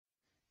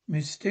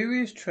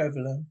Mysterious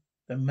Traveller,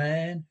 The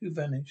Man Who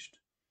Vanished.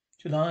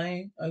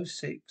 July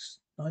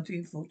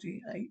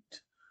 1948.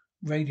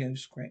 Radio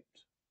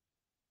script.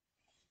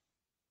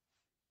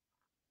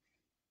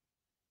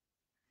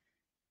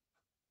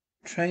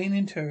 Train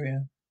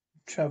interior.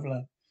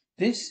 Traveller.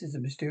 This is the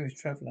mysterious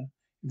traveller,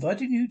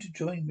 inviting you to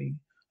join me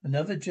on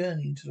another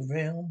journey into the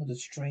realm of the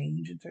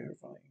strange and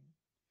terrifying.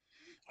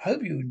 I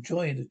hope you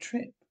enjoy the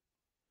trip.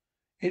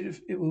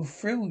 It will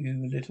thrill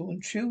you a little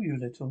and chill you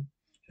a little.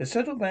 So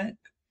settle back,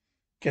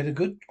 get a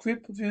good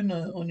grip of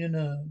on your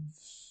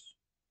nerves.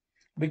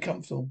 Be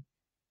comfortable,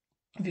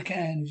 if you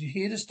can, as you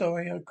hear the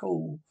story I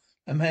call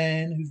A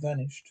Man Who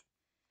Vanished.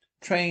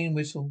 Train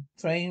whistle.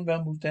 Train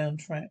rumbles down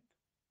track.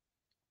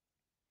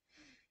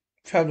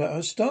 Traveller,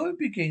 our story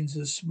begins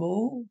in a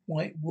small,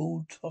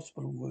 white-walled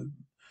hospital room.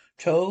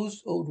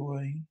 Charles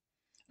Ordway,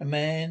 a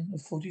man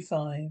of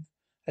 45,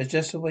 has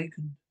just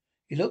awakened.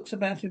 He looks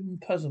about him in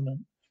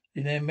puzzlement.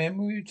 Then their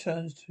memory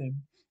returns to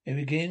him. He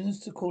begins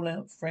to call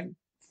out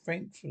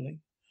frankly.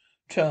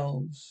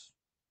 Charles,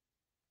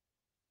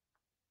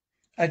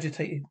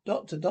 agitated.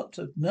 Doctor,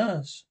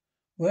 nurse,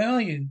 where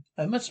are you?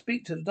 I must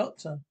speak to the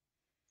doctor.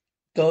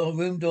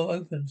 Room door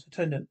opens.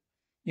 Attendant.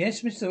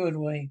 Yes, Mr.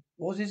 Ordway.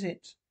 What is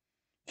it?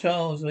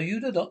 Charles, are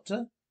you the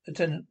doctor?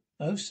 Attendant.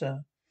 No,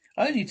 sir.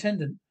 Only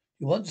attendant.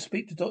 You want to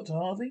speak to Dr.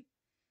 Harvey?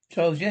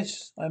 Charles,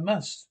 yes, I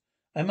must.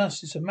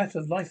 It's a matter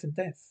of life and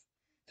death.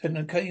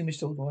 Attendant. Okay,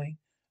 Mr. Ordway.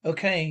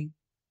 Okay.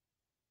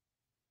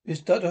 It's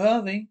Dr.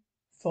 Harvey.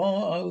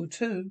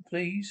 402,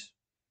 please.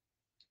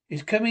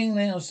 He's coming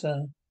now,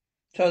 sir.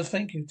 Charles,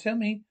 thank you. Tell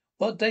me,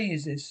 what day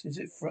is this? Is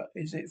it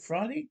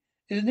Friday?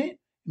 Isn't it? It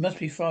must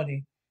be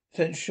Friday.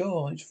 Attendant.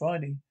 Sure, it's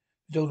Friday.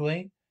 Mr.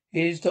 Ordway.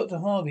 Here's Dr.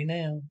 Harvey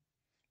now.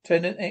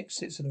 Attendant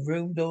exits and the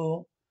room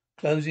door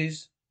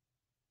closes.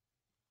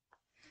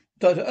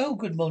 Doctor, oh,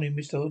 good morning,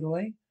 Mr.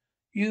 Ordway.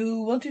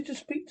 You wanted to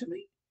speak to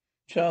me?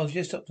 Charles,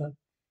 yes, doctor.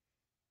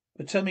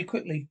 But tell me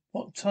quickly,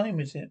 what time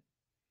is it?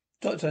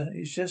 Doctor,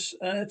 it's just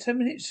 10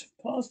 minutes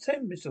past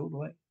 10, Mr.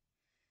 Ordway.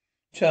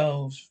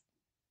 Charles,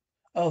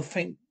 oh,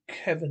 thank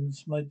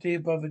heavens, my dear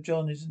brother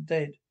John isn't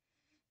dead.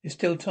 There's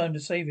still time to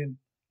save him.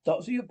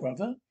 Doctor, your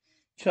brother?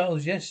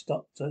 Charles, yes,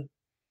 doctor.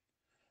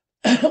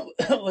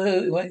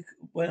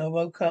 When I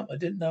woke up, I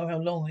didn't know how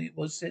long it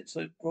was since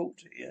I brought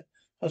to here.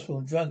 Hospital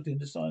and drugged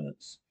into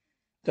silence.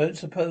 Don't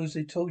suppose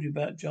they told you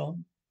about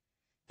John?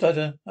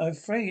 Doctor, I'm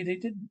afraid they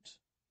didn't.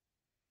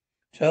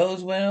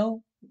 Charles,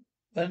 well,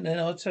 and then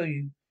I'll tell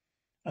you.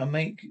 I'll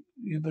make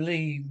you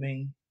believe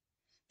me.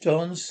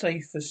 John's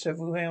safe for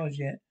several hours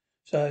yet,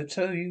 so I'll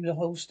tell you the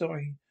whole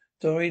story.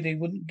 Story they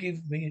wouldn't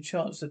give me a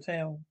chance to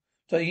tell.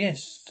 So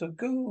yes, so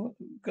go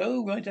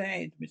right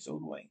ahead, Miss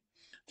Ordway.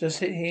 Just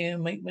sit here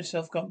and make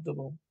myself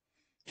comfortable.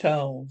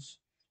 Charles.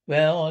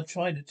 Well, I'll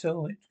try to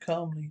tell it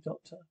calmly,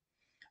 Doctor.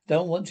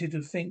 Don't want you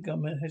to think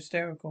I'm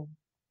hysterical.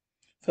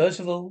 First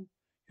of all,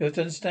 you have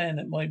to understand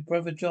that my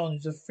brother John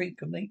is a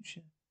freak of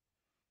nature.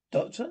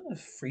 Doctor? A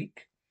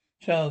freak?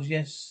 Charles,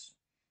 yes.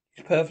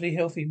 He's perfectly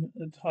healthy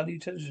and highly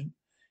intelligent.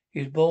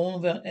 He was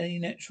born without any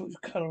natural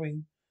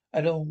colouring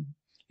at all.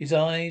 His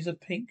eyes are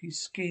pink, his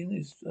skin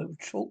is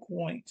chalk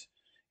white.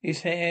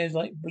 His hair is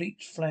like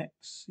bleached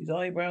flax. His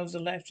eyebrows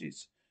and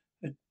lashes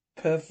are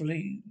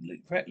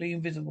practically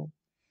invisible.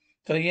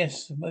 So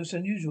yes, a most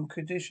unusual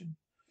condition.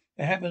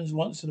 It happens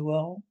once in a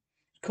while.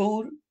 It's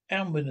called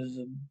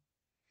albinism.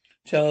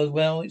 Charles,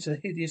 well, it's a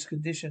hideous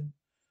condition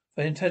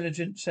for an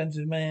intelligent,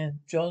 sensitive man.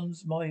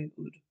 John's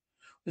boyhood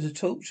was a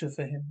torture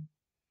for him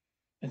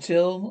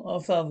until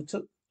our father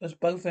took us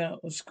both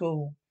out of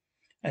school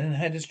and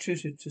had us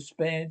tutored to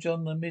spare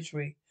John the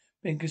misery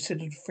being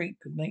considered a freak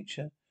of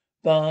nature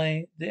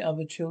by the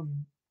other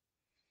children.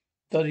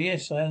 Doctor,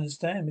 yes, I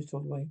understand, Mr.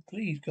 Ordway.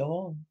 Please go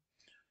on.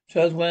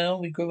 Charles, well,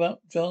 we grew up.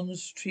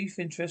 John's chief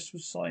interest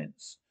was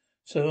science,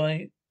 so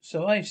I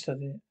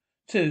studied it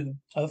too.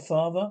 Our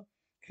father,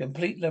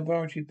 complete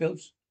laboratory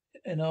built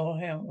in our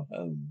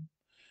home.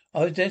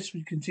 Our deaths,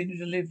 we continue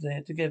to live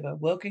there together,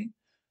 working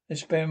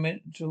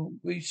experimental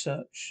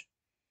research.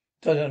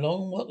 Doctor,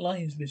 along what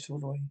lines, Mr.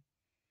 Ordway?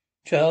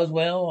 Charles,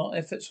 well, our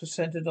efforts were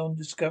centered on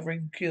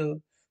discovering a cure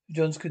for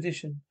John's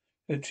condition.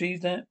 To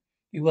achieve that,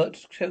 we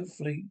worked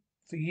carefully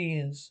for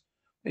years.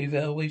 We've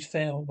always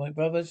failed. My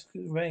brother's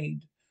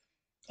reigned.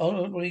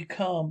 Outwardly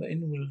calm, but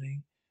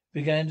inwardly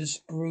began to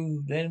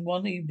brood. Then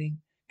one evening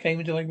came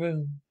into my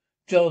room.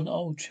 John,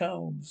 oh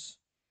Charles.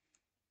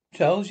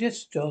 Charles,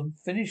 yes, John.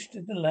 Finished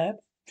in the lab?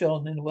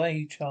 John, in a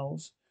way,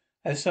 Charles.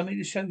 I have something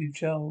to show you,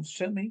 Charles.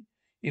 Show me?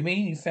 You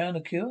mean you found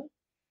a cure?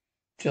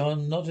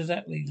 John, not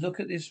exactly. Look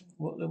at this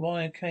the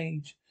wire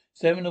cage.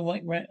 Sarah and the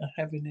white rat are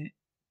having it.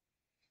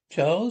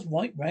 Charles,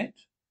 white rat?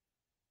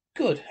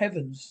 Good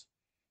heavens.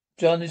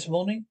 John, this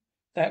morning,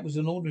 that was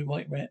an ordinary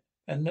white rat.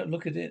 And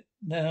look at it.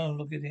 Now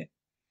look at it.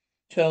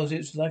 Charles,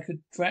 it's like a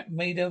trap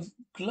made of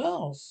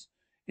glass.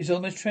 It's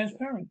almost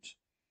transparent.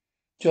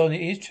 John,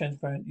 it is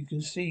transparent. You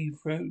can see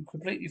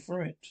completely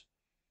through it.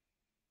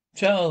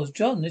 Charles,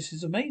 John, this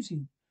is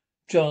amazing.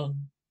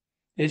 John,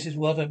 this is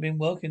what I've been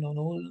working on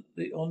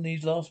on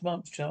these last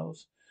months,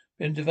 Charles.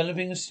 Been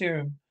developing a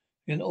serum.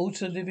 You can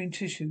alter living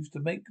tissues to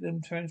make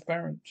them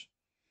transparent.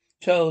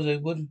 Charles, I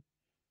would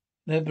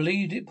never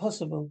believed it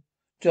possible.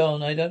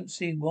 John, I don't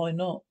see why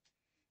not.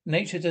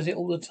 Nature does it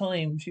all the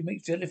time. She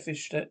makes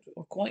jellyfish that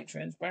are quite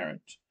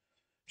transparent.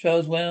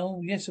 Charles,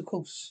 well, yes, of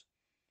course.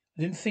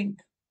 I didn't think,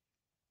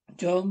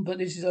 John, but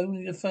this is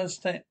only the first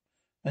step.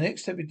 My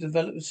next step is to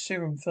develop a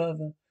serum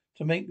further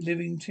to make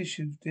living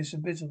tissues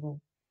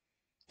invisible.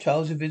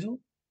 Charles, invisible?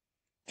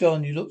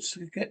 John, you look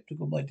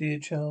skeptical, my dear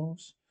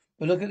Charles.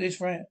 But look at this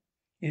rat.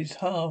 It's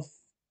half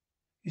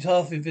He's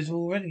half invisible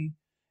already.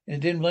 In the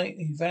dim light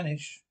he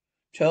vanished.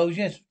 Charles,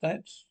 yes,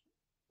 that's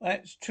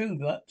true,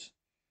 but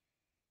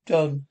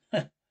John,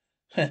 a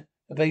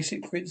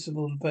basic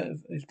principle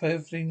is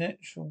perfectly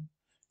natural.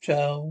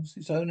 Charles,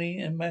 it's only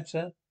a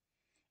matter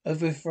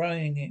of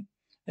refining it.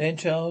 Then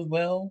Charles,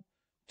 well,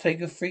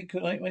 take a freak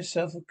like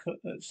myself,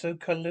 so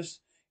colourless,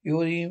 you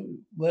already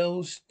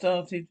well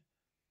started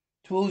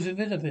towards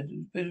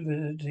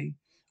invisibility.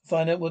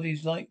 Find out what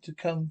he's like to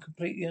come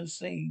completely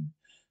unseen.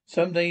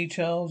 Someday,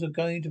 Charles, I'm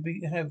going to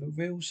have a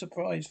real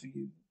surprise for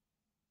you.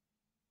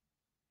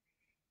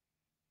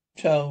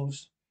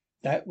 Charles,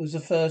 that was the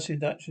first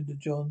introduction to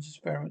John's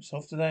experiments.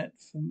 After that,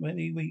 for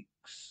many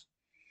weeks,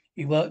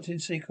 he worked in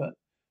secret.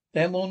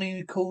 That morning,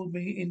 he called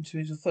me into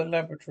his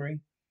laboratory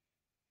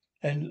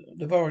and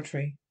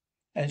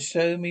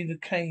showed me the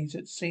cage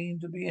that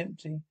seemed to be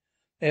empty.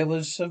 There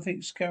was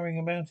something scurrying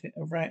about it,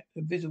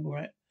 a visible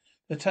rat.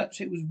 The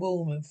touch it was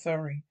warm and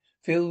furry,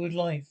 filled with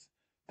life,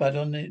 but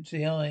on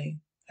the eye,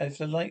 if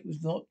the light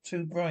was not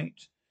too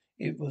bright,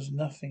 it was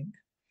nothing.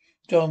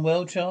 John,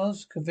 well,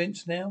 Charles,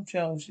 convinced now?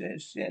 Charles,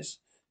 yes,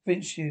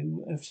 convinced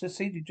you have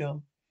succeeded,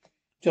 John.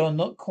 John,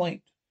 not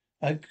quite.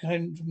 I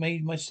haven't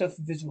made myself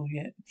invisible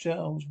yet.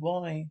 Charles,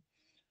 why?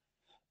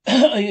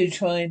 Are you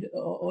trying,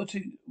 or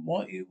to,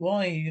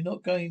 why are you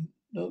not going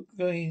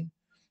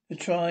to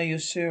try your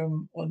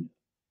serum on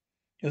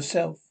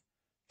yourself?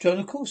 John,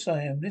 of course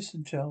I am.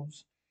 Listen,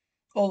 Charles.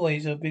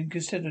 Always I've been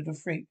considered a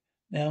freak.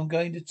 Now I'm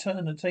going to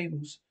turn the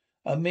tables.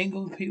 I'll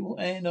mingle with people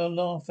and I'll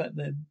laugh at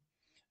them.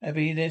 I'll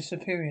be their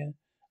superior,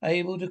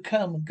 able to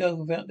come and go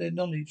without their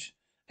knowledge,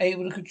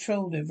 able to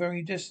control their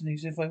very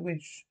destinies if I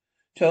wish.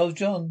 Charles,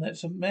 John,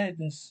 that's a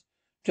madness.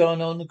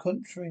 John, on the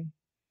contrary,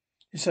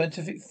 it's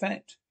scientific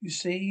fact. You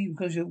see,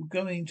 because you're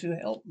going to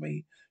help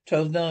me.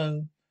 Charles,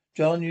 no.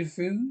 John, you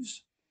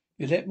refuse?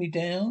 You let me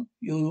down?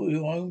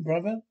 Your own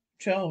brother?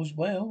 Charles,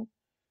 well,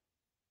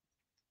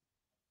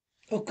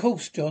 of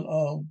course, John.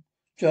 Oh,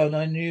 John,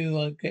 I knew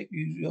I'd get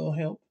you your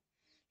help.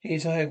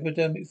 Here's a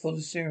hypodermic for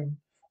the serum.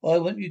 All I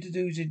want you to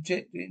do is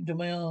inject it into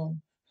my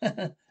arm.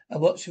 And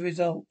watch the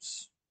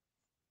results.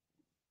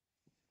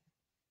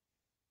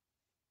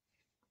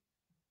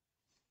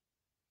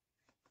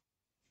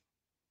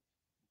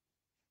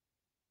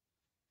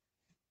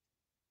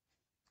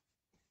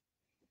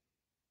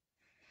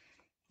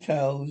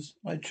 Charles,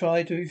 I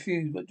tried to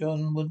refuse, but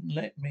John wouldn't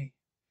let me.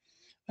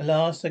 At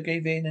last I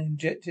gave in and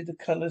injected the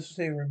colour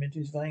serum into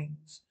his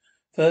veins.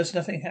 First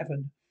nothing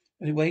happened.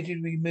 As he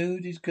waited, we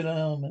removed his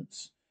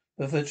garments.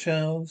 But for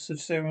Charles, the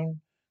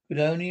serum could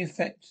only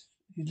affect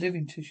his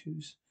living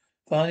tissues.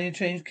 Finally a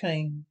change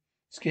came.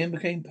 Skin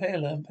became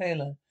paler and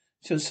paler,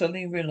 until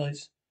suddenly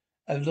realized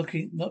I was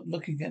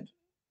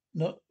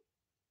not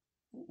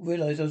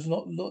realized I was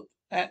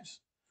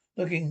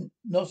looking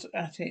not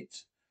at it,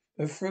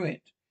 but through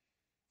it.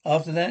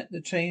 After that,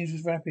 the change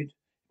was rapid. His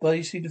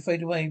body seemed to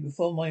fade away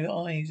before my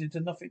eyes into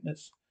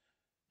nothingness.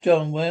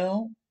 John,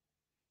 well,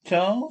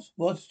 Charles,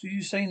 what do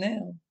you say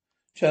now?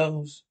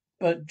 Charles,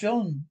 but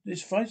John,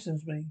 this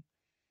frightens me.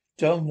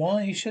 John,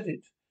 why should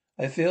it?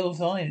 I feel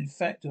fine. In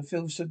fact, I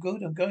feel so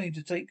good. I'm going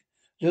to take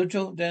a little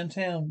jaunt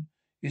downtown.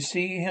 You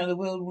see how the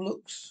world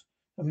looks.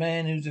 A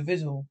man who's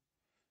invisible.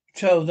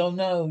 Charles, oh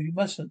no, you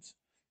mustn't.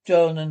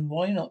 John, and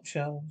why not,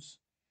 Charles?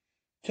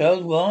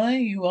 Charles, why?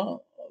 You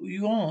aren't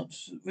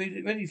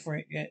ready for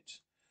it yet.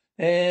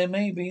 There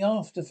may be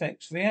after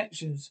effects,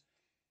 reactions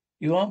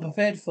you aren't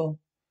prepared for.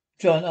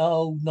 John,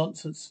 oh,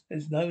 nonsense.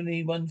 There's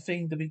only one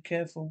thing to be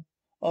careful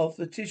of.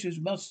 The tissues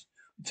must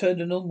return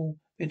to normal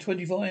in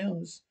 24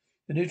 hours.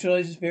 The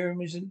neutralizer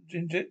serum isn't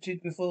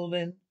injected before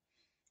then,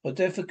 or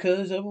death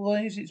occurs.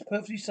 Otherwise, it's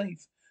perfectly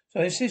safe.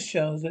 So I insist,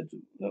 Charles, that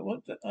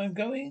I'm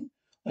going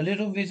a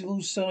little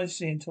visible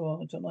sightseeing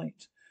tour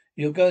tonight.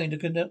 You're going to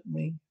conduct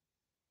me.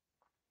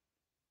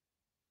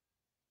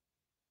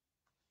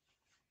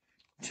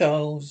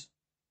 Charles.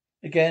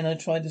 Again, I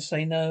tried to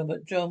say no,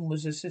 but John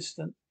was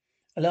insistent.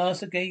 At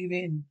last, I gave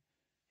in.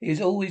 He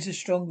is always the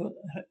stronger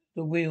at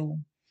the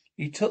wheel.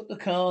 He took the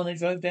car and they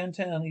drove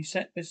downtown. He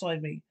sat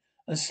beside me,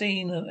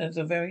 unseen as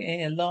the very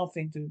air,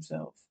 laughing to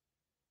himself.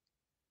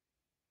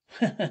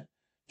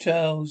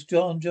 Charles,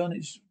 John,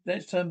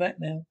 let's turn back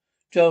now.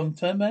 John,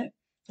 turn back?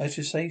 I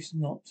should say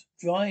not.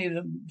 Drive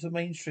to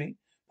Main Street,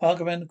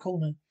 park around the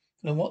corner to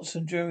the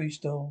Watson jewelry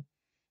store.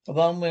 The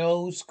one where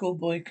old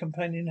schoolboy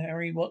companion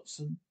Harry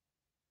Watson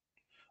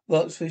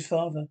works for his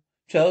father.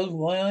 Charles,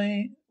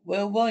 why,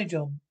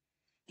 John?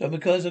 John,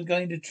 because I'm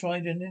going to try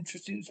an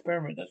interesting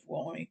experiment, that's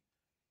why.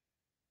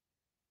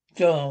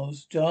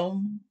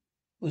 John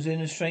was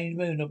in a strange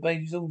mood and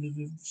obeyed his orders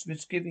with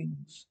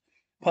misgivings.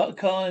 Parked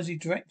the car as he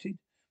directed.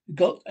 We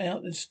got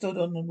out and stood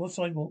on the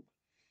sidewalk.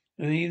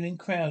 The evening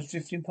crowds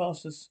drifting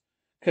past us.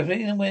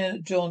 Completely aware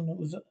that John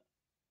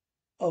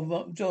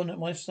at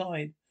my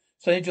side.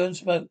 Suddenly John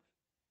spoke.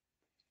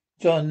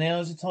 John,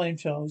 now's the time,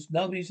 Charles.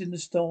 Nobody's in the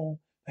store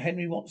but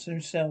Henry Watson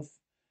himself.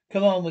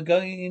 Come on, we're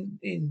going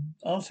in.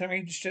 Ask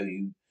Harry to show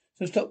you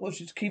some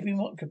stopwatches. Keep him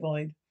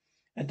occupied.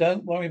 And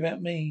don't worry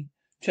about me.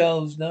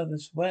 Charles,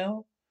 nervous.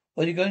 Well,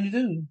 what are you going to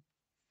do?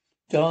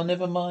 John,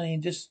 never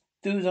mind. Just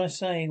do as I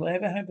say.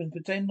 Whatever happens,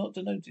 pretend not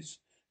to notice.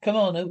 Come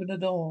on, open the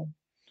door.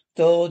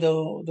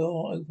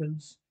 Door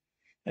opens.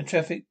 And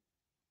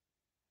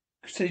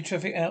city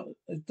traffic out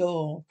the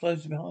door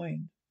closes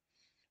behind.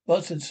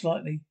 Watson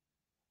slightly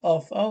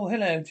off. Oh,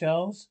 hello,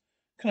 Charles.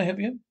 Can I help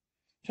you?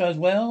 Charles,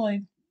 well,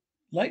 I'd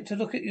like to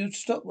look at your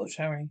stopwatch,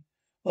 Harry.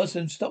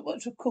 Watson,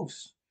 stopwatch, of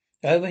course.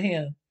 Go over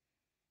here.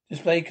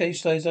 Display case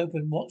stays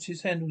open. Watch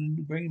is handled in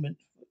agreement.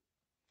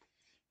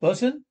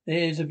 Watson,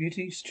 there's a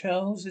beauty.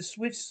 Charles, the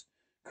Swiss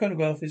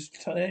chronograph is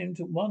timed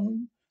to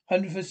 100th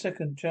of a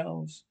second.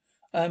 Charles,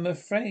 I'm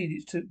afraid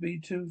it's to be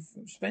too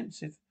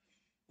expensive.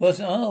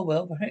 Watson, oh,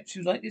 well, perhaps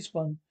you like this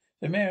one.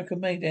 The American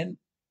made and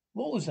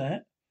what was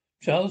that?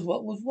 Charles,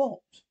 what was what?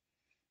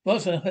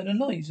 Watson, I heard a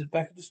noise at the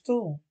back of the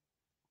store.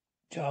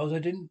 Charles, I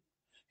didn't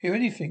hear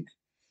anything.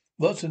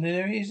 Watson,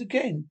 there he is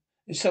again.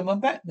 There's someone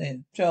back there.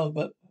 Charles,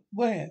 but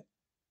where?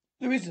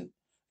 There isn't.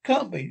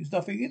 Can't be. There's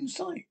nothing in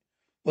sight.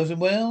 Watson,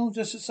 well,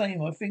 just the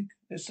same, I think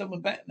there's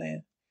someone back there.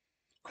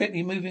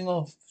 Quickly moving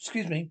off.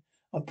 Excuse me.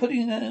 I'm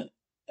putting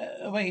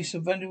away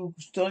some valuable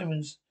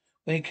diamonds.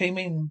 When he came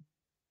in,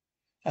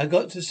 I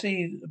got to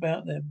see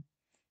about them.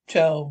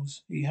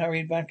 Charles, he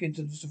hurried back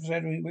into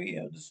the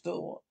rear of the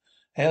store,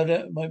 held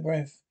out my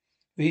breath.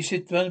 We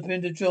should bump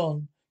into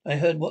John. I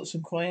heard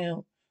Watson cry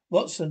out,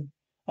 Watson,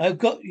 I've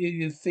got you,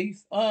 you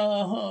thief.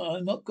 Ah,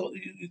 I've not got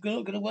you. You've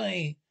not got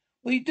away.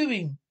 What are you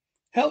doing?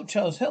 Help,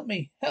 Charles, help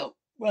me. Help,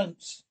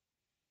 Runts.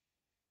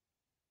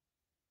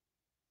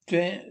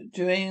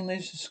 During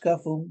this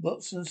scuffle,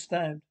 Watson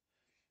stabbed.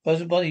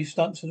 Buzz's body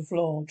slumped to the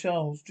floor.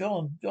 Charles,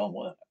 John,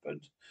 what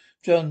happened?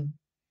 John,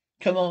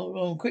 come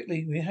on,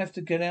 quickly. We have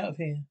to get out of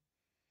here.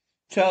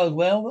 Charles,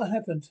 well, what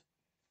happened?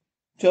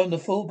 John, the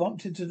fool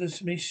bumped into the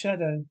Smith's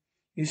shadow.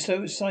 He was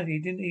so excited he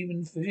didn't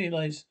even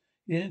realize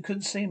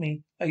couldn't see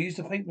me. I used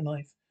a paper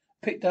knife.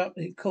 Picked up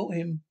it caught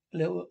him a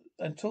little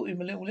and taught him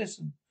a little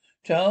lesson.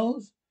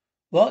 Charles?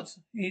 What?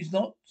 He's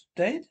not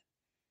dead?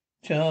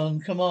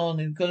 John, come on,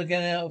 we've got to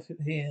get out of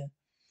here.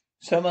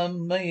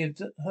 Someone may have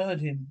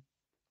heard him.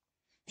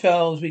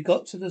 Charles, we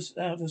got to the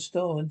out of the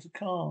store into the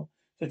car.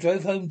 So I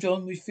drove home.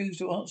 John refused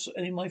to answer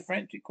any of my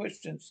frantic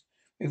questions.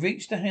 We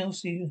reached the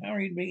house. He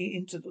hurried me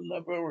into the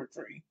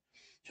laboratory.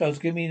 Charles,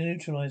 give me the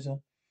neutralizer.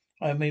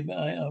 I'll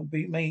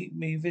be made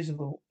me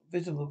visible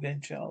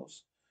again,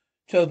 Charles.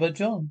 Charles, but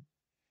John,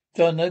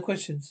 no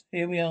questions.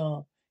 Here we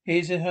are.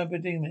 Here's the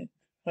hypodermic.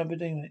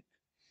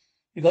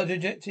 You got to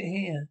inject it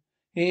here.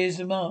 Here's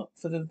the mark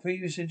for the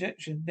previous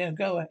injection. Now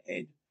go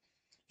ahead.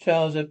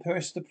 Charles, I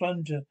pressed the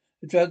plunger.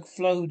 The drug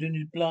flowed in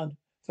his blood.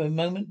 For a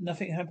moment,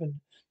 nothing happened.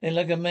 Then,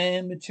 like a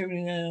man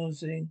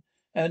materializing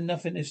out of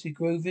nothingness, he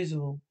grew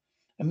visible.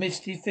 A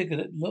misty figure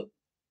that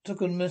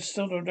took on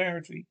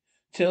solidarity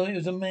till it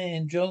was a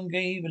man. John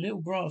gave a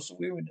little gasp of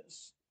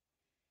weariness.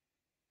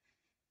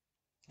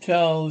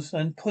 Charles,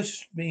 and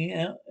pushed me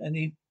out,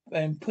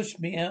 and pushed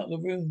me out of the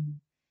room.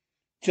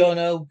 John,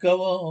 oh,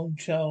 go on,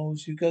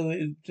 Charles. You go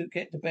to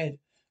get to bed.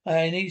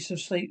 I need some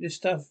sleep. This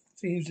stuff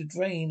seems to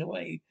drain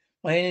away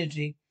my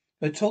energy.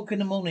 We'll talk in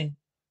the morning.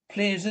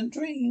 Pleasant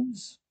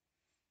dreams.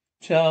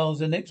 Charles,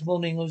 the next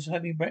morning I was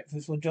having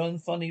breakfast when John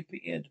finally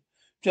appeared.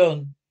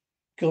 John,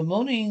 good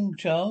morning,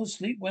 Charles.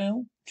 Sleep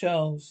well?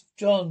 Charles,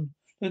 John,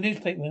 the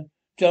newspaper.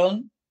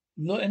 John,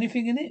 look,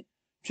 anything in it?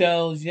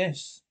 Charles,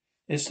 yes.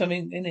 There's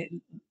something in it.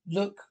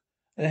 Look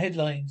at the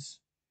headlines.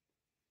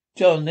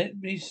 John,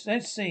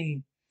 let's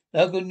see.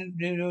 Local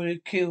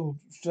killed.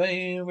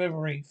 Australian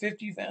revelry.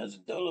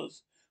 $50,000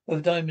 worth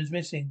of diamonds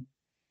missing.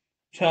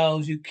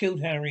 Charles, you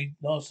killed Harry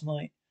last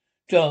night.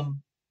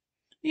 John,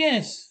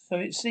 yes, so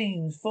it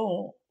seems.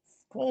 Pour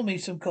me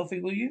some coffee,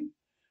 will you?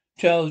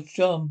 Charles,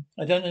 John,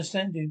 I don't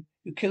understand you.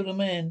 You killed a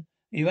man.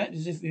 You act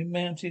as if you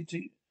mounted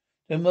to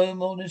no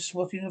more than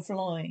swatting a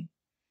fly.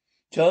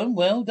 John,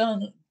 well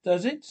done.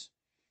 Does it?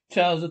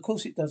 Charles, of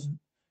course it doesn't.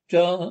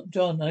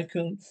 John, I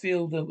couldn't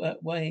feel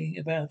that way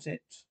about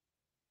it.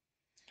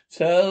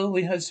 So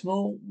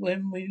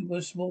when we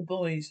were small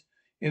boys.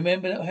 You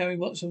remember that Harry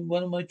Watson,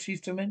 one of my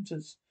chief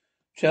tormentors?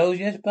 Charles,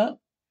 yes, but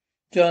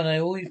John, I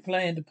always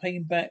planned to pay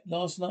him back.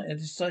 Last night I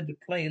decided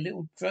to play a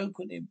little joke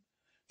on him.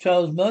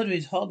 Charles, murder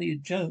is hardly a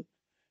joke.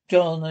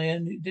 John, I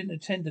only didn't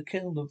intend to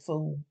kill the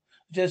fool.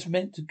 I just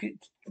meant to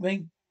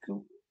make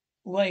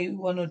away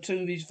one or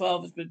two of his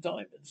father's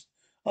diamonds.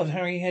 After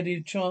Harry had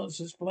his chance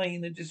of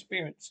explaining the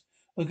disappearance,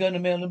 we're going to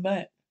mail them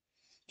back.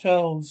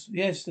 Charles,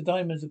 yes, the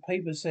diamonds. The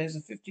paper says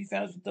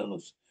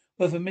 $50,000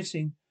 worth of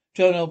missing.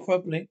 John, I'll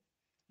probably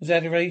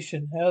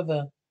exaggeration.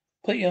 However,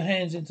 Put your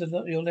hands into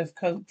your left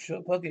coat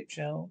pocket,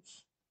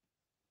 Charles.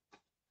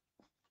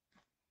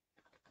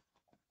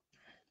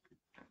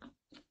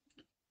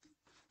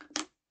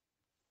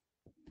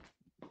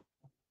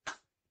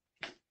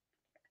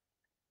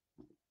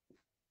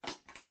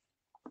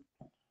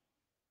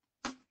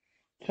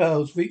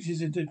 Charles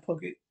reaches into his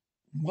pocket.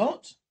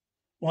 What?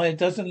 Why, a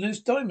dozen loose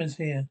diamonds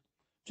here.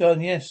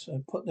 John, yes, I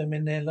put them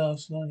in there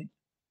last night.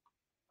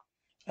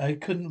 I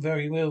couldn't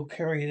very well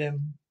carry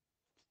them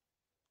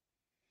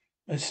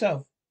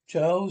myself.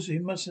 Charles, we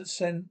must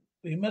send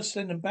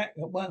them back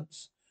at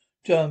once.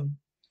 John,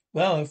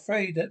 well, I'm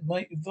afraid that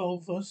might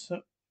involve us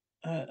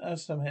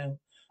somehow.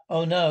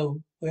 Oh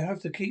no, we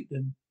have to keep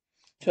them.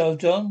 Charles,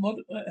 John, what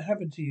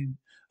happened to you?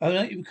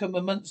 Overnight you become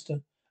a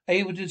monster,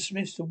 able to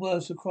dismiss the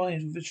worst of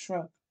crimes with a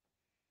shrug.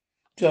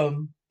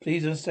 John,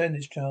 please understand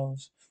this,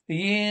 Charles. For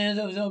years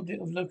I was an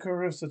object of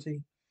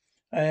curiosity.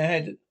 I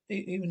had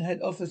even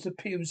had offers to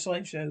appear in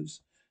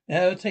sideshows.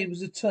 Now the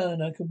tables are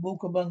turned. I can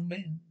walk among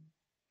men,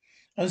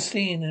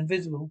 unseen and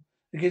invisible.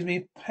 It gives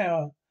me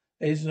power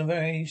that is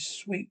very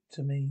sweet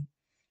to me.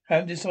 I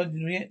haven't decided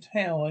yet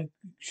how I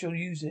shall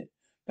use it.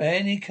 But in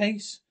any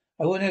case,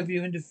 I won't have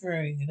you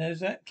interfering. And is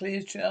that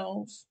clear,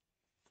 Charles?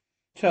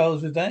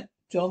 Charles, with that,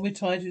 John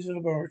retired to his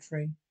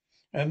laboratory.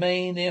 I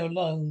remained there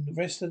alone the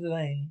rest of the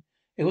day.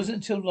 It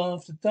wasn't until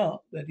after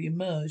dark that he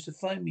emerged to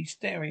find me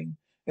staring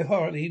with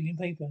horror at the evening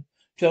paper.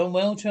 John,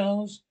 well,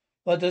 Charles,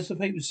 what does the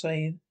paper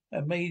say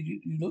that made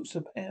you look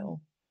so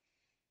pale?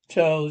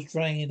 Charles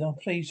drained. Our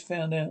police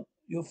found out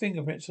your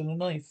fingerprints on the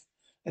knife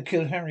that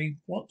killed Harry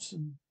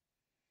Watson.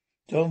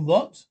 John,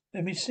 what?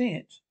 Let me see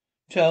it.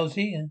 Charles,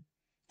 here.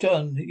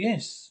 John,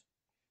 yes.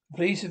 The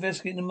police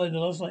investigating the murder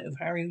last night of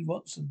Harry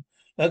Watson,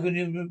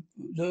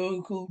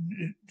 local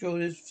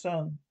jeweler's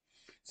son.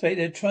 Say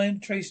they're trying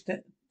to trace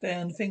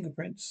down the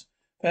fingerprints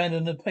found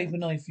on the paper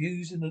knife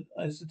used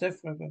as the death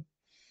weapon.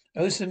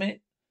 I will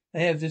submit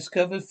they have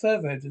discovered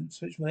further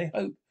evidence which they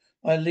hope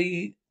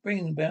might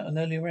bring about an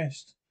early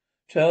arrest.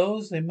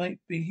 Charles, they might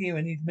be here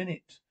any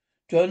minute.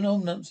 John, all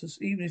nonsense.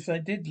 Even if I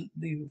did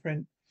leave a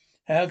print,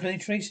 how can they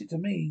trace it to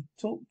me?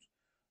 Talk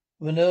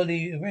of an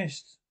early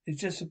arrest.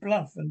 It's just a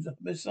bluff, and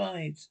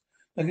besides,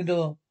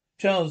 door.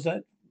 Charles,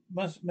 that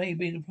may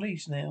be the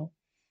police now.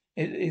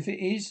 If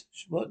it is,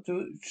 what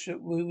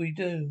will we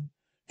do?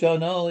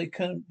 John, oh, it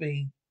can't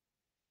be.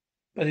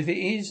 But if it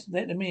is,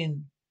 let them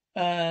in.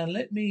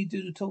 Let me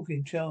do the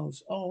talking,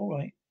 Charles. Oh, all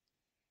right.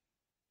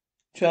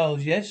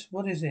 Charles, yes,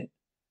 what is it?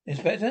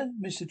 Inspector?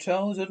 Mr.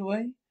 Charles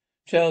Holloway?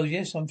 Charles,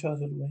 yes, I'm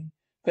Charles Holloway.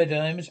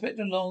 Inspector, I'm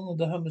Inspector Long of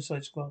the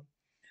Homicide Squad.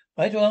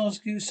 I'd like to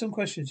ask you some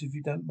questions if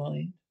you don't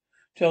mind.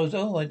 Charles,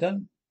 oh, I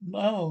don't.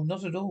 No,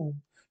 not at all.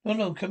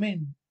 No, come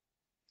in.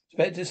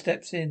 Inspector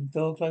steps in.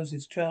 Door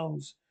closes.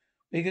 Charles,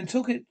 we can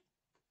talk it.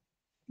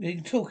 We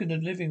can talk in the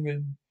living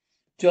room.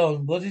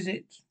 John, what is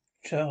it?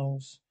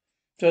 Charles.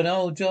 John,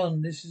 oh,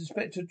 John, this is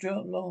Inspector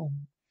John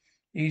Long.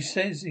 He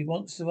says he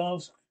wants to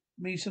ask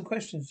me some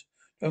questions.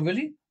 John,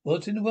 really?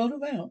 What's in the world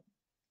about?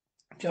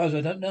 Charles,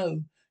 I don't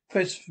know.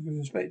 Press for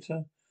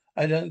Inspector.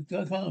 I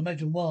can't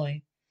imagine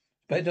why.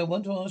 Inspector, I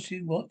want to ask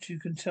you what you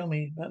can tell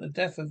me about the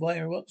death of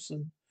Ira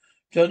Watson.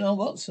 John R.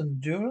 Watson,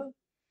 juror?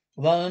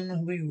 The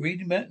one we were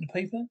reading about in the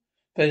paper?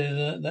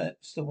 Better,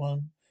 that's the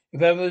one.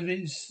 If ever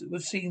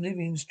was seen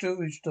living in the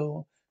storage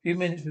store a few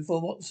minutes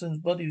before Watson's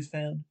body was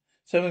found,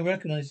 someone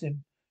recognized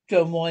him.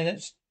 John,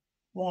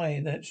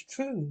 that's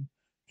true.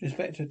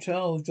 Inspector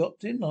Charles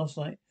dropped in last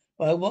night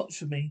by a watch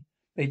for me.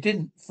 They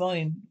didn't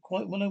find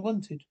quite what I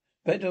wanted.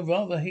 Better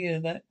rather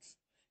hear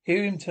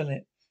him tell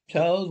it.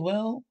 Charles,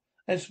 well,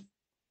 that's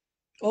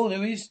all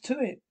there is to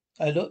it.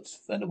 I looked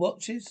at the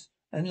watches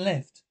and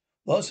left.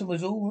 Watson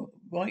was all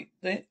right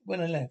there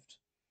when I left.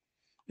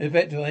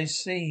 Inspector, I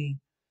see.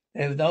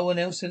 There was no one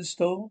else in the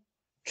store?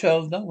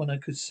 Charles, no one I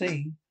could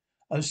see.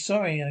 I'm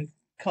sorry, I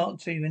can't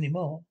tell you any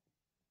more.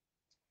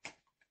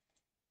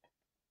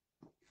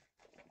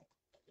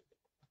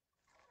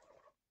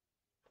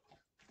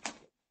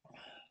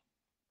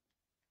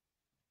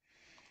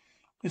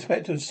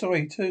 Inspector,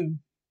 sorry too.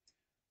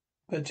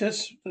 But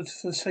just for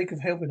the sake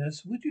of helping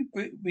us, would you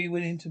be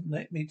willing to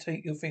let me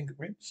take your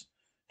fingerprints?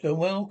 John,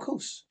 well, of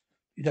course.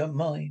 You don't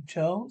mind.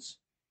 Charles?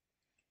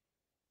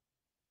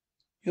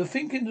 You're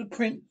thinking of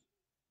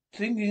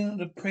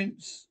the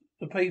prints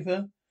the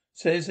paper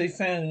says they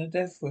found in a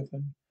death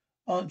weapon,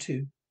 aren't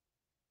you?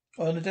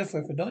 On a death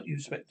weapon, aren't you,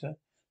 Inspector?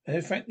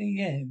 Frankly,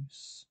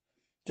 yes.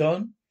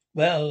 John?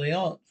 Well, they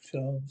aren't,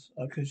 Charles,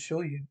 I can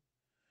assure you.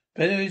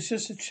 Better it's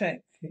just a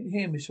check.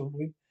 Here, Miss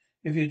Aubrey.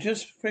 If you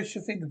just press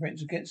your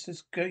fingerprints against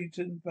this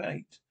grated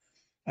plate,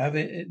 I have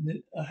it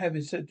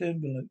at the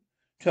envelope.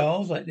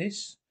 Charles, like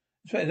this?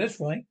 Inspector, that's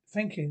right.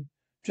 Thank you.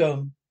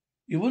 John,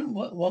 you wouldn't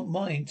want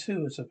mine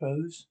too, I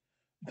suppose.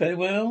 Very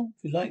well,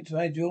 if you'd like to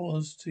add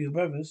yours to your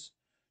brother's.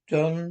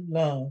 John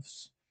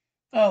laughs.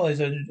 Oh,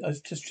 I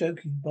was just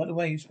joking. By the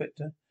way,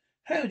 Inspector,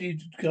 how do you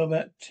go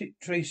about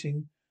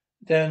tracing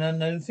down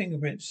unknown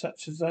fingerprints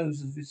such as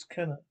those of this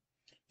killer?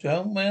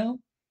 John,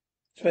 well,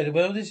 Inspector,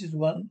 well, this is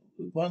one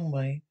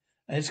way.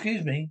 And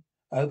excuse me,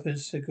 Open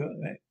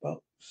cigarette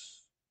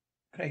box.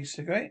 Case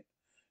cigarette?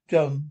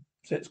 John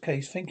sets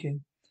case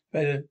thinking.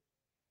 Better.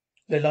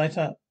 They light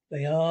up.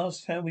 You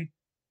asked how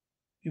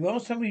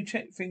we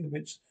check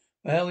fingerprints.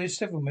 Well, there's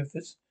several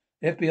methods.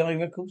 The FBI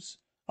records,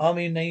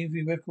 Army and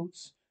Navy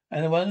records,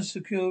 and the one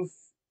secure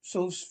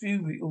source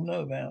few people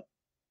know about.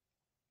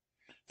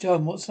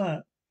 John, what's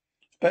that?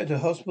 Inspector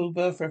hospital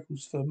birth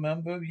records for a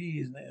number of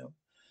years now.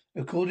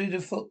 Recorded the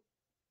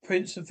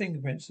footprints and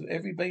fingerprints of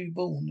every baby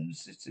born in the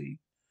city.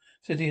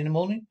 City in the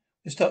morning,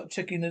 we start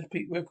checking those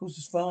peak records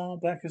as far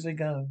back as they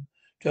go.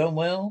 John,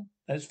 well,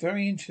 that's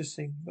very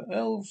interesting. But,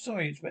 well,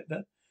 sorry,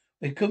 Inspector.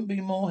 We couldn't be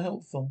more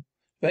helpful.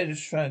 Inspector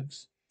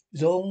shrugs.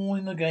 It's all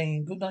in the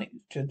game. Good night,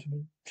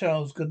 gentlemen.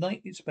 Charles, good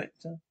night,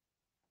 Inspector.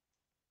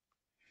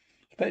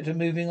 Inspector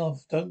moving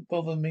off. Don't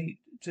bother me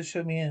to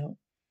show me out.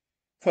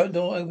 Front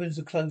door opens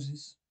and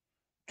closes.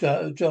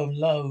 John,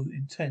 low,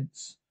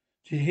 intense.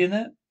 Did you hear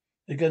that?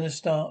 They're going to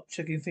start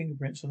checking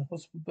fingerprints on the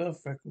hospital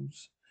birth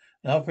records.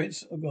 And our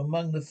prints are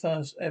among the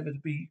first ever to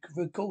be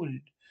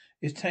recorded.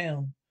 His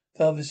town.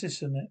 Father,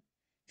 sister, and that.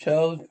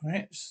 Charles,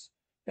 perhaps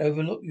they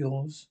overlook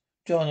yours.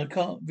 John, I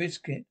can't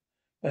risk it.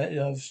 But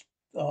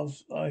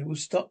I will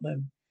stop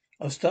them.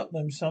 I'll stop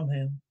them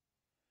somehow.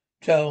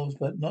 Charles,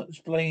 but not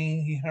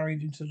explaining, he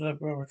hurried into the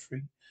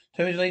laboratory.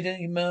 2 minutes later,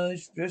 he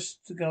emerged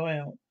just to go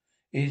out.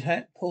 His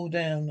hat pulled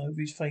down over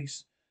his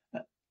face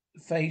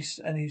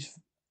and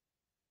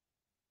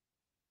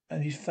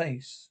his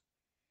face.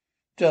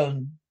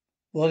 John,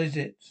 what is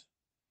it?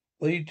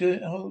 What are you doing?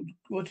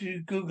 What are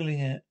you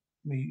googling at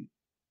me?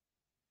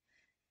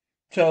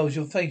 Charles,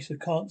 your face, I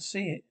can't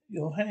see it.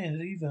 Your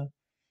hand either.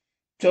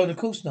 John, of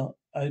course not.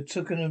 I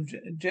took an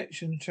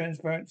injection of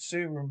transparent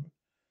serum.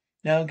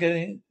 Now I'm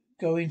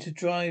going to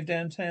drive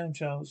downtown,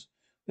 Charles,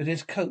 with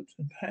this coat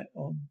and hat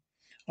on.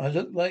 I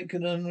look like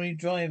an ordinary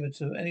driver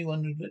to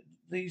anyone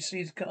who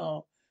sees the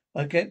car.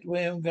 I get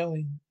where I'm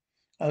going.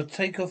 I'll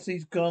take off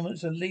these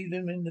garments and leave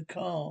them in the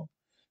car.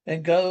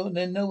 Then go, and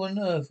then no one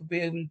on earth will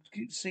be able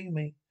to see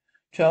me.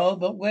 Charles,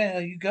 but where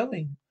are you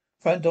going?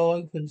 Front door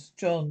opens.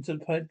 John, to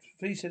the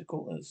police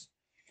headquarters.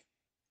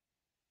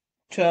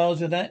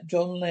 Charles, with that,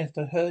 John left.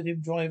 I heard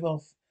him drive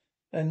off,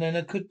 and then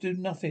I could do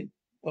nothing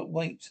but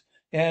wait.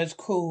 The hours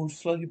crawled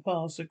slowly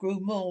past. I grew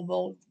more and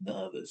more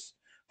nervous.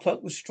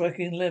 Clock was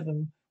striking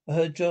 11. I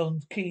heard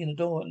John's key in the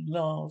door at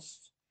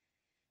last.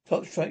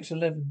 Clock strikes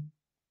 11.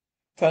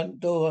 Front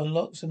door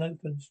unlocks and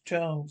opens.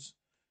 Charles.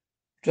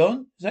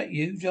 John? Is that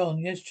you? John.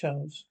 Yes,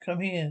 Charles.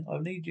 Come here. I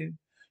need you.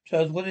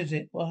 Charles, what is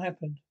it? What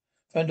happened?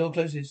 Front door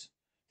closes.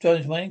 John,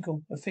 it's my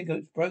ankle. I think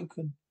it's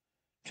broken.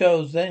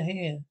 Charles, they're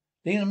here.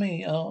 Lean on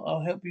me.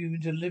 I'll help you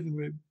into the living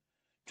room.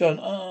 John,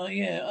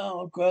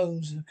 yeah,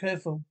 groans.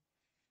 Careful.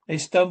 They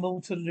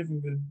stumble to the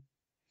living room.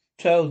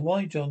 Charles,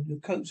 why, John? Your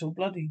coat's all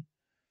bloody.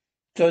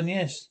 John,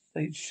 yes,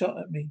 they shot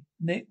at me.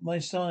 Nicked my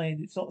side.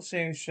 It's not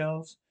serious,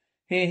 Charles.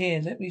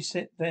 Here, let me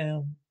sit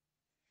down.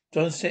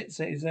 John sits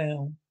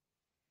down.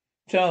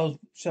 Charles,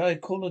 shall I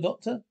call a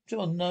doctor?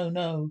 John,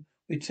 no.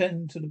 We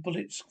tend to the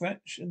bullet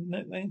scratch and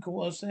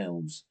ankle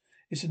ourselves.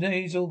 It's an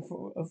nasal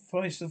for a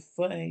price of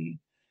pay.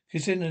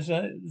 Considering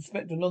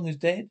Inspector Long is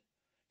dead.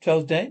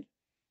 Charles dead?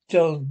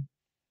 John,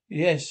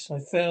 yes, he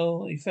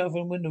fell from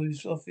a window of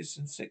his office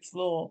on the 6th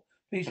floor.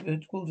 Police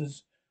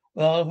headquarters.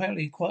 Well,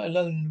 apparently quite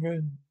alone in the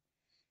room.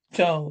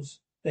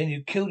 Charles, then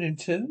you killed him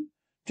too?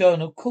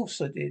 John, of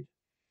course I did.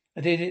 I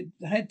did it.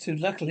 I had to.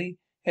 Luckily,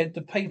 he had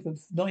the paper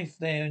knife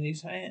there in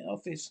his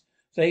office.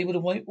 I was able to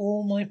wipe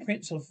all my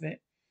prints off it.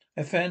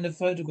 I found the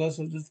photographs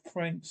of the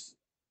prints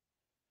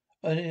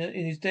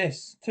in his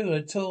desk too.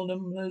 I tore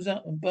those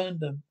up and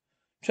burned them.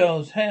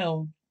 Charles,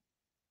 how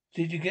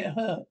did you get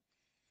hurt?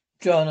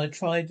 John, I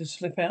tried to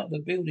slip out of the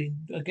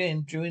building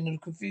again during the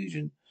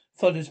confusion.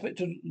 Followed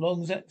Inspector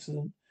Long's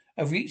accident.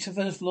 I reached the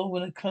first floor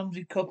when a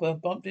clumsy copper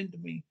bumped into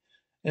me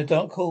in a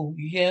dark hall.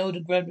 He yelled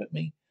and grabbed at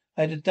me.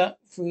 I had to duck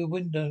through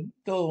a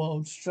door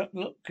and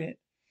lock it.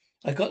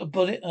 I got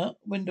the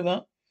window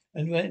up,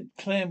 and went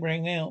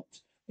clambering out.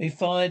 He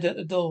fired at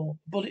the door.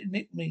 The bullet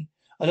nicked me.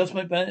 I lost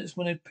my balance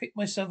when I picked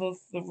myself off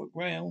the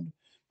ground.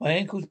 My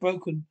ankle's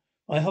broken.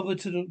 I hovered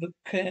to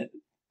the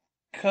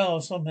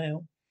car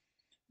somehow.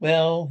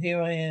 Well,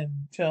 here I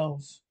am,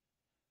 Charles.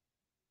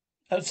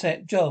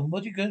 Upset, John.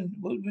 What are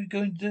we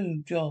going to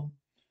do, John?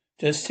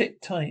 Just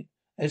sit tight.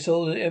 That's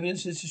all. The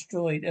evidence is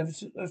destroyed.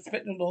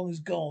 Inspector Long is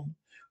gone.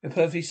 We're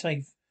perfectly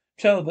safe.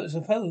 Charles, but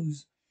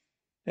suppose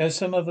there are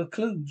some other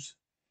clues.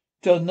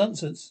 John,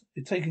 nonsense.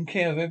 You've taken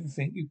care of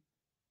everything.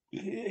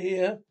 You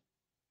hear?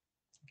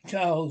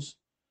 Charles.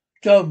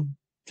 John,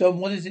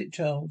 what is it,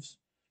 Charles?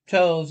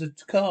 Charles, the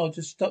car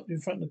just stopped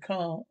in front of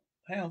the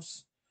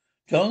house.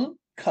 John,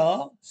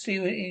 car? See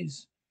who it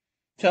is.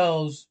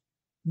 Charles,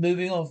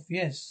 moving off,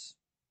 yes.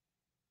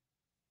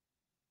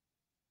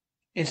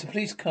 It's a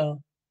police car.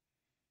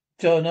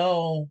 John,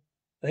 oh,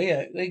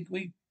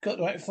 we got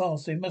right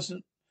fast. They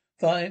mustn't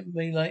find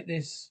me like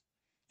this.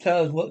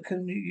 Charles, what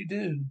can you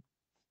do?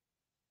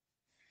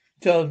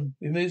 John,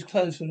 we move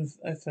close with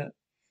effort.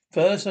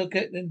 First, I'll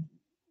get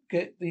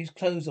these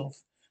clothes off.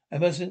 I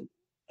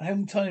I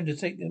haven't time to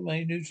take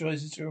my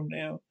neutralizer serum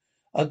now.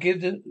 I'm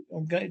going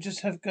to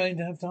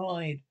have to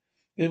hide.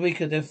 Good week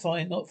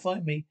they'll not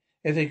find me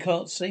if they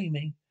can't see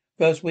me.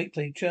 First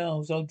weekly,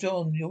 Charles. Oh,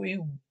 John, you're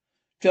ill.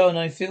 John,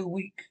 I feel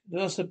weak.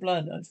 Loss of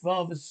blood. It's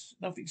rather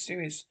nothing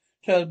serious.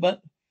 Charles,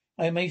 but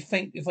I may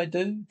faint if I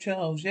do.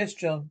 Charles, yes,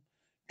 John.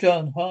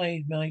 John,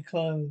 hide my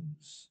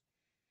clothes.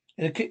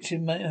 In the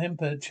kitchen,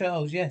 hamper.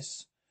 Charles,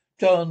 yes.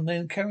 John,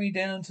 then carry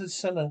down to the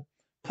cellar.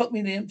 Put me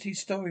in the empty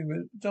storage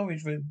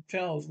room.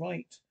 Charles,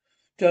 right.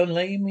 John,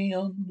 lay me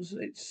on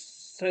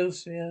its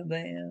sofa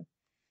there.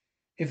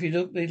 If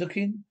they look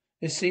in,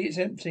 they see it's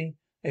empty.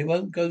 They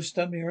won't go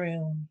stumbling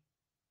around.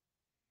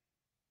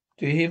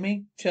 Do you hear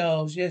me?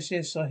 Charles, yes,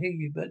 yes, I hear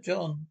you. But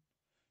John,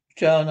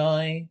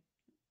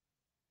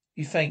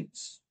 he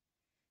faints.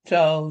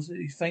 Charles,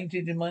 he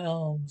fainted in my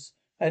arms.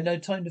 I had no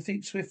time to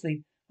think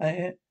swiftly.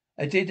 I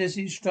did as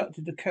he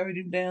instructed. I carried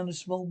him down the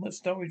small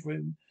storage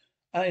room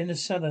in the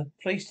cellar,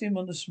 placed him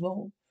on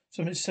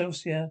some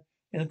excelsior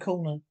in a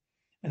corner,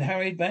 and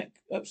hurried back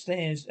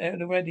upstairs.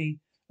 Already,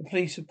 the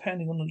police were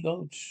pounding on the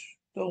lodge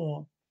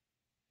door.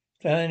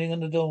 Pounding on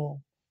the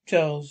door.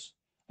 Charles,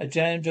 I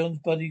jammed John's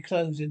bloody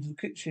clothes into the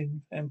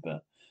kitchen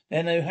hamper.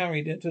 Then they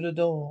hurried it to the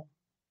door.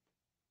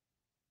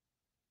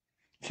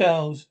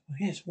 Charles,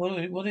 yes,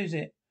 what is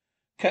it?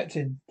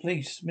 Captain,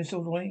 police, Miss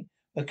Ordway,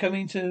 we're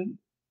coming to...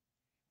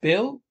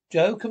 Bill?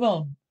 Joe, come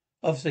on.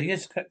 Officer,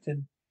 yes,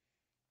 Captain.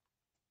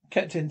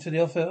 Captain, to the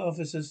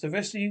officers, the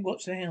rest of you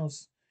watch the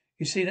house.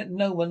 You see that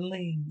no one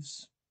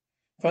leaves.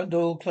 Front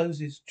door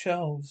closes.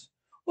 Charles,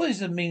 what is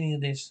the meaning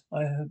of this?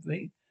 I have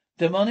the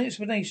demonic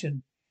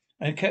explanation.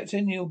 And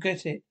Captain, you'll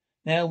get it.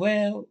 Now,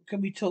 where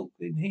can we talk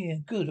in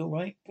here? Good, all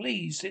right.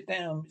 Please sit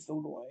down, Mr.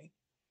 Ordway.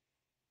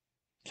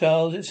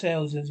 Charles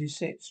exhales as he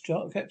sits.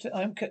 Captain,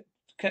 I'm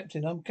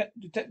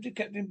Detective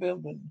Captain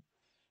Billman.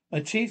 My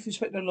Chief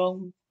Inspector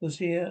Long was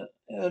here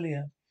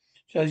earlier.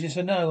 Charles, yes,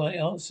 I know. I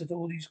answered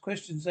all these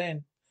questions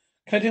then.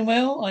 Captain,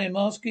 well, I am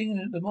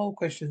asking the more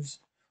questions.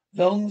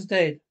 Long's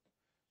dead.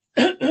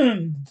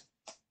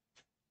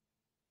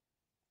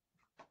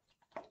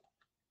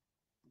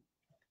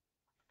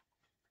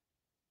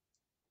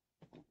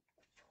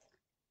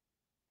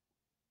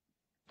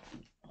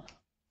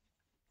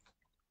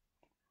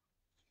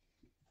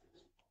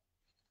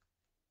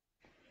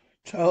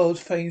 Charles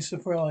feigned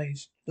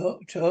surprise.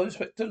 Look, Charles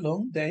Inspector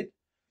Long dead?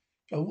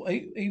 Oh,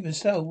 even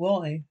so,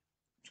 why?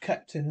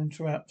 Captain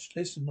interrupts.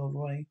 Listen,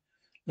 Ordway.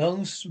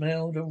 Long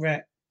smelled a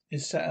rat.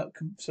 Is sat up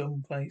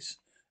someplace.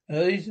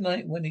 Early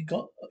tonight when he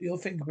got your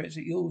fingerprints,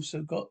 he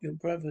also got your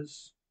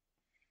brother's.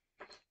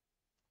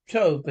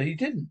 Charles, but he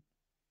didn't.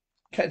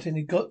 Captain,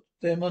 he got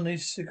them on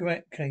his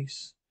cigarette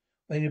case.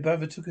 When your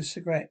brother took a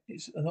cigarette,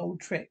 it's an old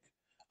trick.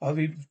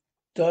 After he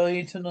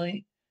died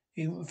tonight,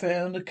 he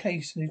found the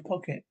case in his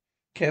pocket,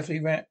 carefully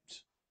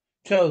wrapped.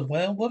 Charles,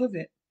 well, what of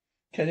it?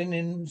 Captain,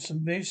 in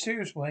some very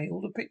serious way, all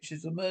the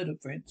pictures of murder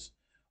prints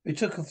we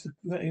took off the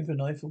graver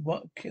knife of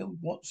what killed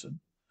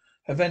Watson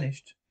have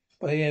vanished,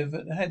 but they have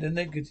had the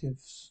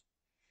negatives.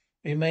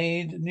 We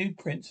made new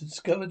prints and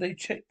discovered they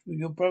checked with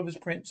your brother's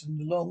prints in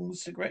the long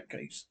cigarette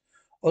case.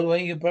 By the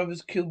way, your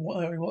brother's killed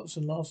Harry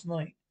Watson last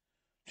night.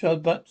 Charles,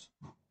 but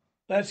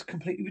that's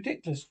completely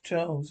ridiculous,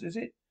 Charles, is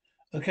it?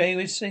 Okay,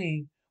 we'll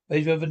see.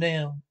 Where's your brother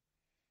now?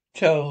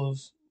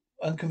 Charles,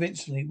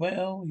 unconvincingly.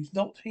 Well, he's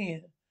not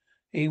here.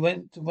 He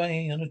went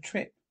away on a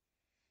trip.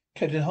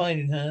 Captain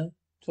hiding her.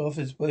 To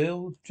officers,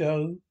 Will,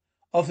 Joe.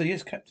 Officer,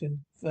 yes,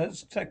 Captain.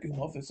 That's attacking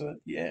officer,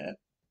 yeah.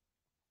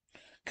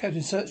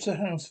 Captain, search the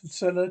house from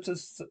cellar to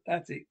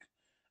attic.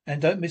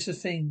 And don't miss a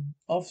thing.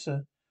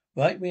 Officer,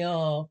 right we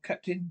are.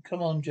 Captain,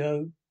 come on,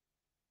 Joe.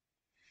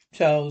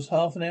 Charles,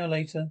 half an hour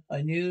later,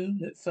 I knew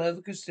that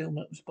further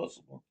concealment was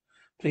possible.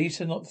 Police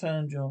had not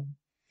found John,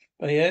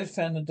 but they had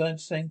found the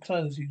same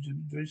clothes he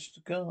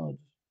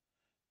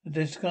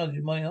discarded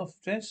in my off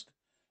desk.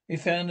 They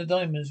found the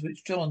diamonds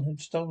which John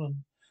had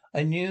stolen.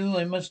 I knew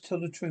I must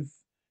tell the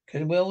truth.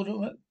 Can well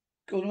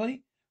go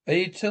away?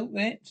 Ready to talk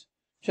it?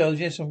 Charles,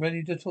 yes, I'm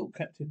ready to talk,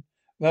 Captain.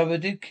 Brother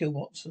did kill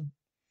Watson.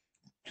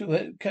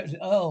 Captain,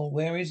 oh,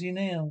 where is he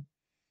now?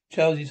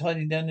 Charles, he's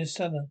hiding down in the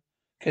cellar.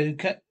 Go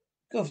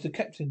off the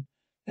Captain.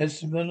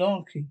 There's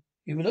malarkey.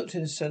 You looked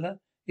in the cellar.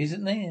 He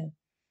isn't there.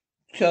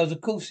 Charles, of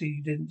course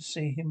you didn't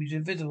see him. He's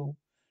invisible.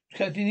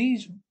 Captain,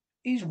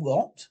 he's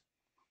what?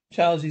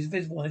 Charles, he's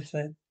visible, I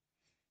said.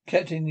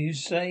 Captain, you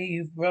say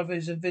your brother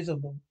is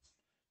invisible.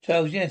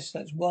 Charles, yes,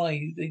 that's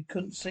why they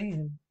couldn't see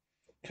him.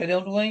 Captain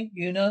Holloway,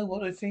 you know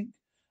what I think?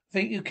 I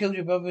think you killed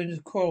your brother in a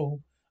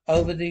quarrel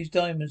over these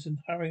diamonds and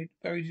buried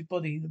his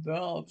body in the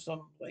bar of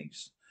some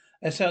place.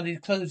 That's how these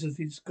clothes of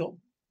his got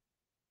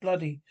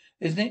bloody,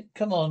 isn't it?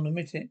 Come on,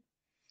 admit it.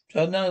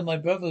 So no, my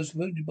brother was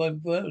wounded by a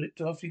bullet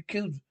after he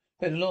killed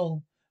Peter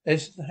Long.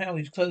 That's how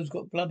his clothes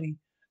got bloody.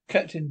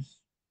 Captain's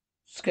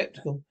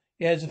skeptical.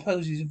 Yeah, I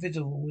suppose he's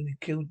invisible when he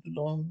killed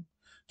Long.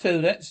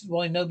 Too, that's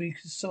why nobody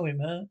saw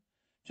him, huh?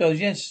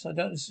 Charles, yes, I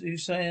don't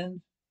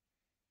understand.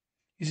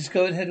 He's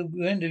discovered head of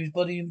the end of his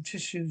body and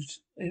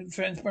tissues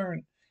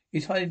transparent.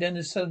 He's hiding down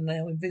the cellar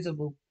now,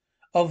 invisible.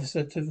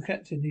 Officer to the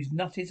captain. He's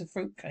nutty as a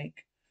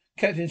fruitcake.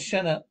 Captain,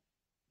 shut up.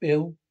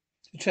 Bill.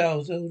 To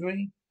Charles.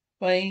 Audrey.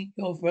 Way,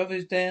 your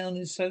brother's down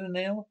in cellar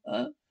now,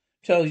 huh?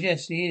 Charles,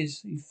 yes, he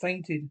is. He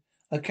fainted.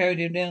 I carried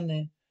him down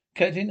there.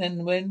 Captain,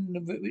 and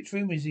which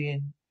room is he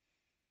in?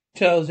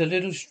 Charles, a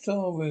little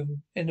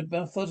storeroom in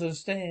the foot of the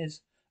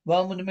stairs.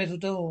 One with a metal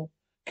door.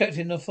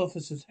 Captain of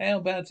officers, how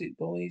about it,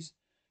 boys?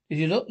 Did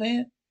you look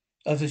there?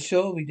 I was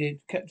sure we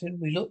did, Captain.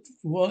 We looked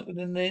right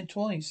in there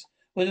twice.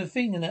 With a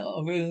thing in that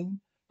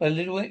room by a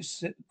little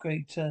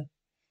excavator.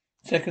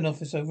 Second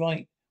officer,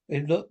 right.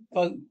 We looked,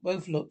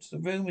 both looked. The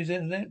room is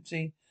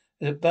empty.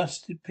 There's a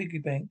busted piggy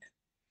bank.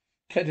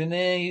 Captain,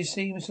 there you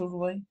see, Miss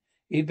Holloway.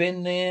 He'd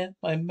been there.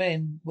 My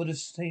men would have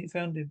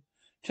found him.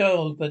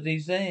 Charles, but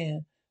he's there.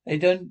 They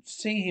don't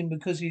see him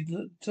because he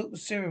took the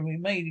serum. He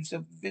made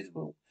himself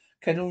invisible.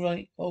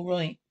 Captain, all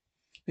right.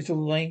 Mr.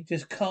 Holloway,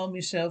 just calm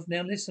yourself.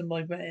 Now listen,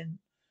 my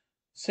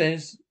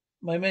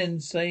men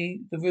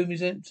say the room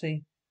is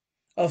empty.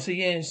 After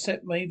years,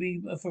 except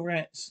maybe for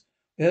rats.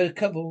 We heard a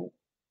couple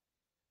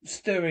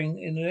stirring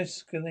in the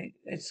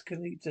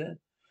escalator.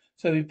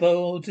 So we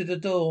bolted the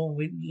door.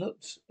 We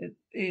looked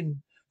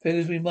in.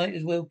 Figures we might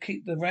as well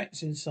keep the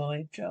rats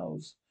inside,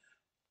 Charles.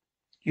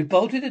 You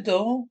bolted the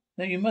door?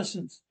 No, you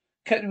mustn't.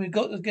 Captain, we've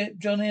got to get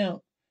John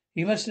out.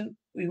 He mustn't.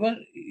 We won't.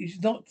 He's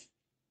not.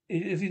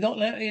 If he's not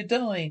allowed, he'll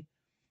die.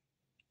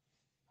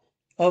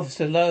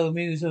 Officer, low,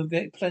 amused. I'll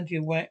get plenty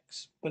of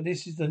wax, but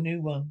this is the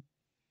new one.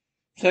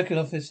 Second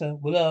officer,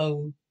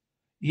 low.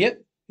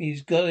 Yep,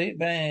 he's got it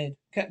bad.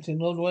 Captain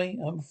Lodway,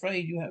 I'm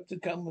afraid you have to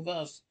come with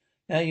us.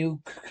 Now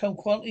you come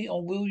quietly,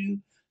 or will you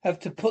have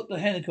to put the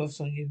handcuffs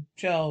on you?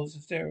 Charles,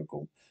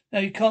 hysterical. No,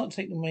 you can't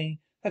take me.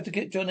 Have to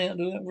get John out of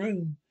that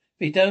room.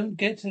 If he don't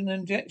get an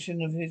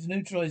injection of his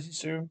neutralizing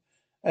serum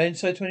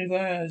inside 24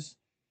 hours,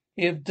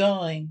 he'll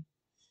die.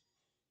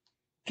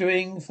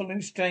 During the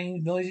following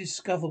strange, noisy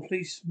scuffle,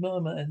 police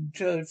murmur and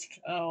Judge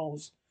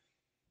Charles.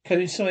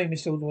 Captain, sorry,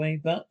 Mr.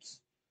 Lodway, but...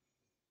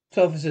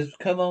 Officers,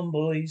 come on,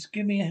 boys.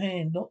 Give me a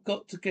hand. Not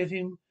got to get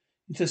him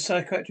into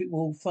psychiatric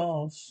ward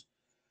fast.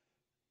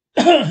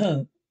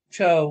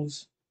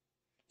 Charles.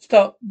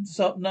 Stop.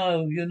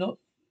 No, you're not.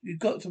 You've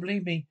got to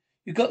believe me.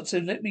 You've got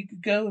to let me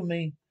go with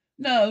me.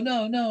 No.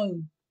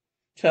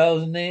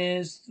 Charles, and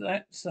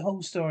that's the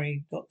whole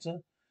story, Doctor.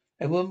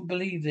 I wouldn't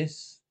believe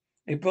this.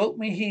 They brought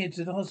me here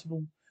to the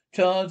hospital,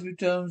 charged with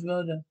John's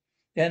murder.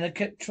 Then I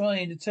kept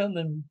trying to tell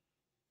them.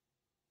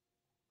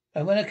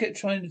 And when I kept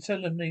trying to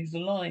tell them he was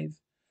alive,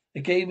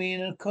 they gave me a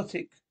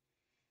narcotic.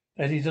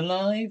 That he's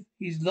alive.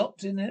 He's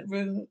locked in that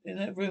room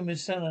in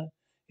cellar.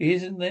 He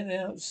isn't let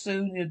out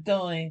soon. He'll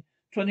die.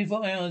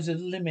 24 hours is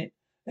the limit.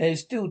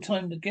 There's still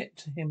time to get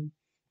to him.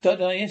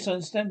 Doctor, yes, I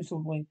understand,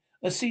 Mr. Way.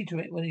 I'll see to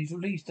it when he's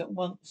released at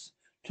once.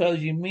 Charles,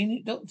 you mean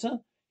it, Doctor?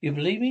 You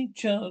believe me?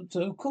 Charles,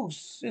 of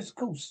course. Yes, of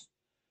course.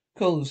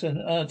 Calls. And,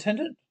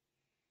 attendant?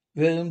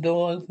 Room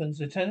door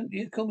opens. Attendant,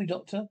 you call me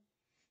Doctor.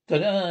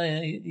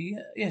 Doctor,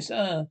 yes,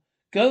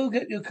 go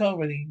get your car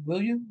ready,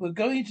 will you? We're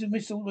going to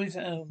Miss Allway's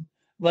home.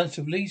 Once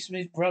to release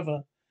his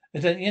brother.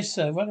 Attendant, yes,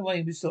 sir. Run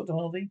away, Miss Dr.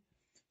 Harvey.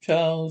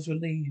 Charles,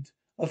 relieved.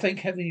 I thank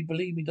heaven you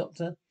believe me,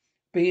 Doctor.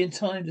 Be in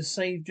time to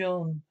save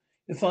John.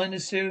 You'll find the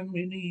serum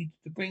you need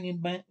to bring him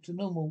back to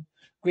normal.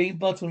 Green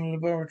bottle in the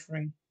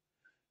laboratory.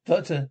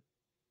 Doctor,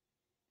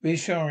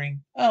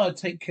 reassuring. I'll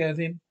take care of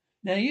him.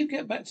 Now you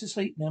get back to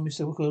sleep now,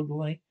 Mr.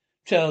 Holloway.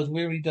 Charles,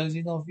 weary,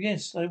 dozing off.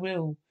 Yes, I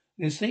will.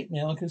 I can sleep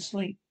now. I can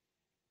sleep.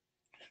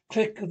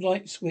 Click of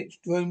light switch.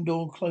 Room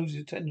door closes.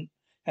 Attendant.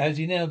 How's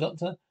he now,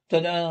 Doctor?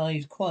 Doctor,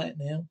 he's quiet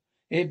now.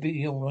 He'll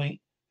be all right.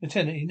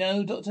 Lieutenant, you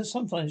know, Doctor,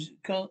 sometimes you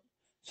can't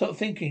stop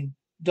thinking.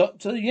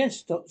 Doctor,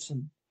 yes,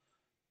 Dotson.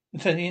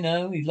 Lieutenant, you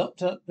know, he's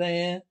locked up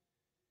here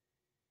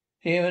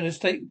at a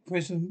state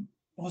prison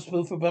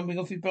hospital for bumping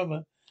off his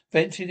brother.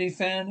 Eventually they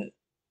found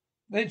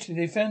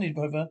his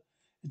brother,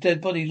 a dead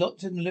body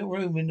locked in the little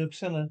room in the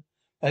cellar.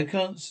 I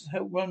can't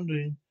help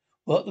wondering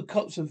what the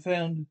cops would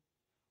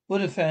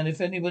have found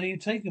if anybody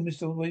had taken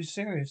Mr. Holloway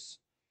serious.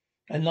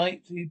 And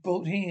like he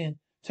brought here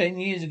 10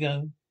 years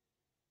ago.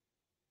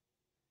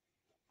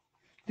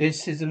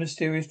 This is the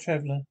mysterious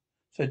traveller.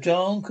 So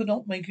John could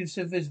not make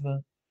himself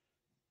visible.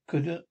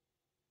 Could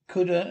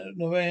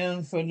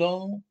around for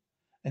long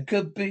and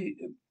could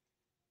be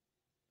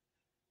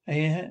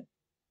a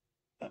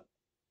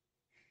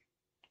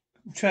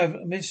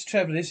Miss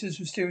Traveller. This is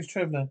mysterious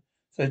traveller.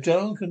 So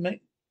John could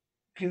make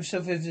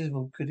himself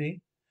invisible, could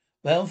he?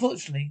 Well,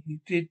 unfortunately, he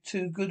did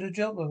too good a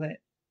job of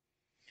it.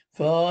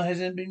 For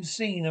hasn't been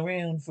seen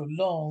around for a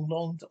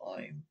long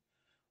time.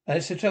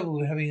 That's the trouble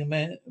with having a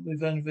man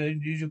with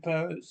unusual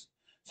powers.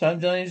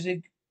 Sometimes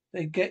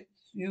they get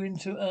you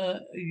into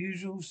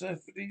usual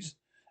difficulties,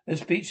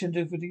 speech and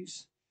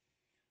difficulties.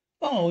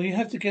 Oh, you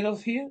have to get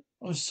off here?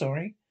 I'm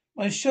sorry.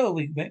 I'm sure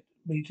we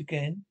meet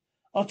again.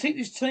 I'll take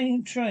this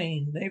same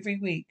train every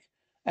week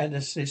at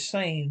the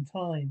same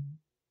time.